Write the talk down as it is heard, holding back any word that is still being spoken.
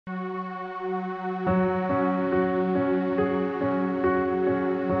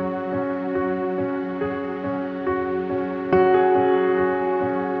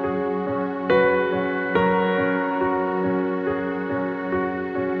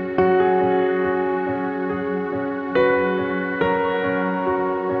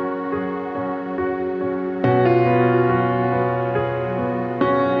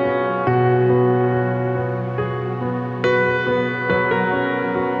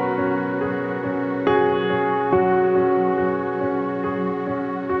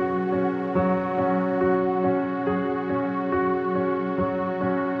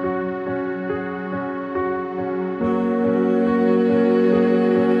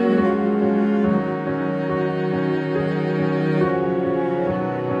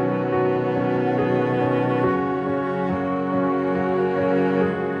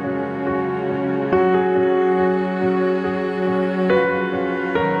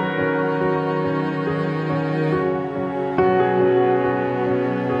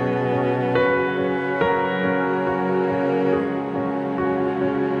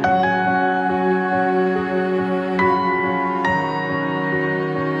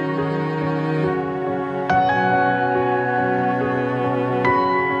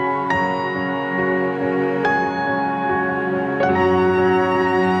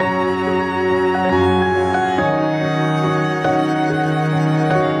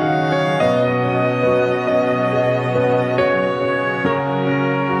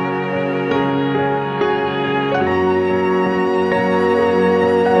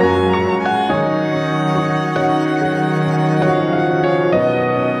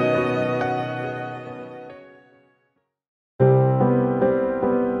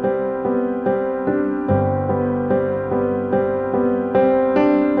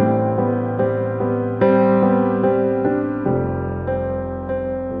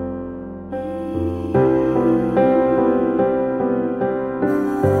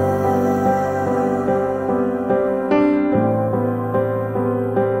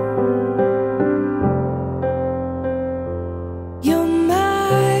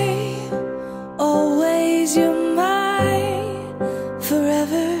days, you're mine.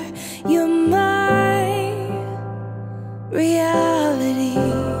 Forever, you're my reality.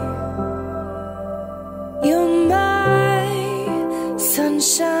 You're my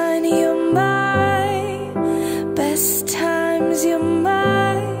sunshine, you're my best times, you're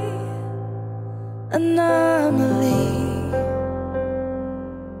my anomaly.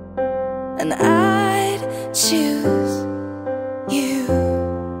 And I'd choose you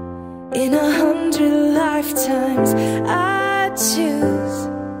in 100 lifetimes. I'd choose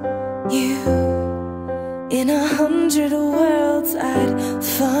you in 100 worlds. I'd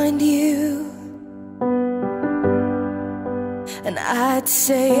find you, and I'd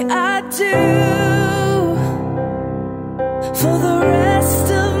say I do for the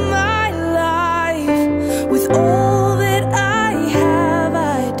rest of my life. With all that I have,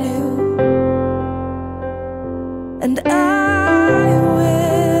 I do. And I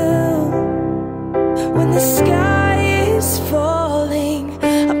will, when the sky is falling,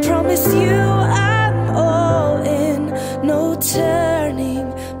 I promise you I'm all in, no turning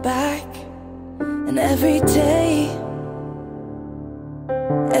back. And every day,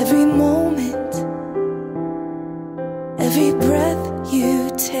 every moment, every breath you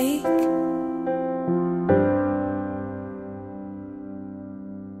take,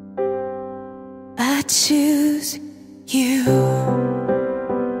 I choose you.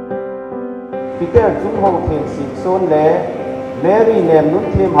 Peter Jung Ho Thiên Sik Son Le Mary Nem Nun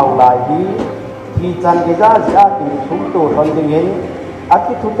Thêm Hậu Lại Hi Thi Chan Geza Zia Tin Thum Tu Thon Ding In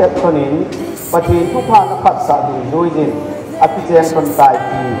Aki Thu Tep Thon In Pathin Thu Pha Na Phat Sa Du Zoi Jin Aki Chen Thon Tai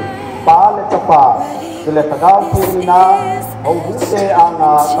Ki Pa Le Chapa Zile Tagau Thiên Na Hong Hu Se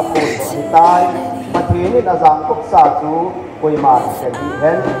Anga Kapun Hi Tai Pathin In Azang Kok Sa Chu Koi Man Sen Hi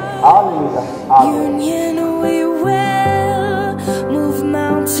Hen Hallelujah Union we will move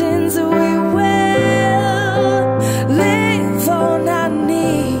mountains, we will live on our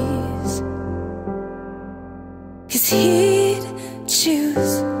knees, 'cause he'd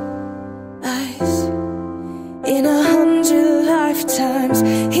choose us in 100 lifetimes.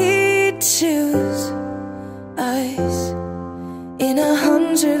 He'd choose us in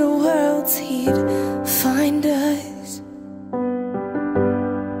 100 worlds. He'd find us,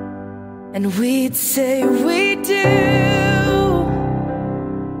 and we'd say we do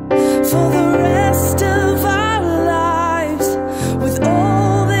for the rest of our lives. With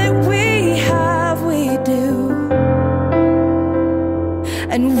all that we have, we do.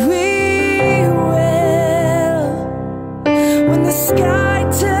 And we will, when the sky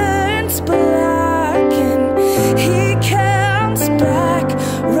turns black and he comes back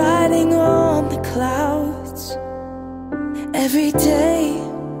riding on the clouds. Every day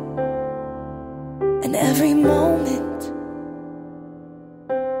and every moment,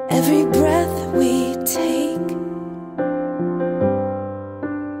 every breath we take,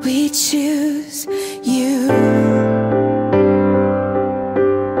 we choose you.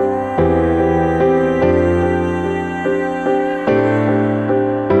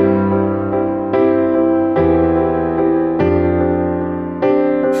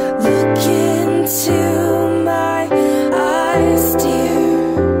 Look into my eyes, dear.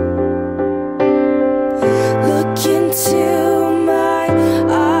 Look into my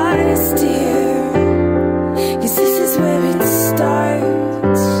eyes, dear, 'cause this is where it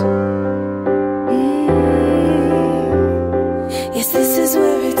starts. Yes, this is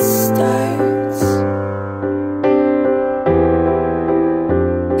where it starts.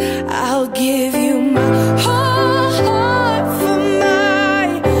 I'll give you my whole heart for my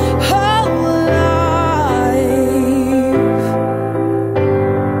whole life.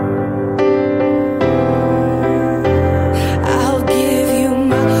 I'll give you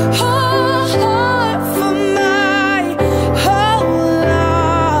my whole heart for my whole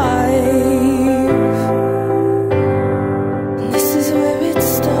life. And this is where it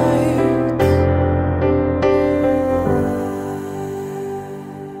starts.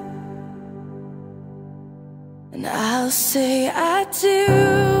 And I'll say I do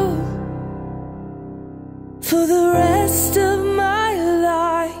for the rest of my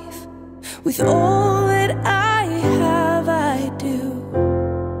life. With all that I have, I do.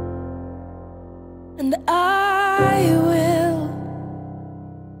 And I will,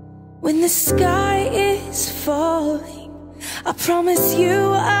 when the sky is falling, I promise you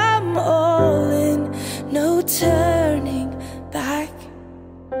I'm all in, no turning back.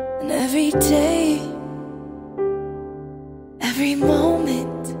 And every day, every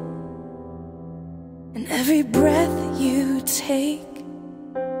moment, and every breath you take,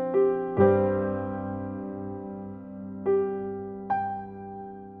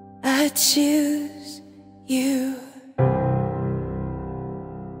 I choose you.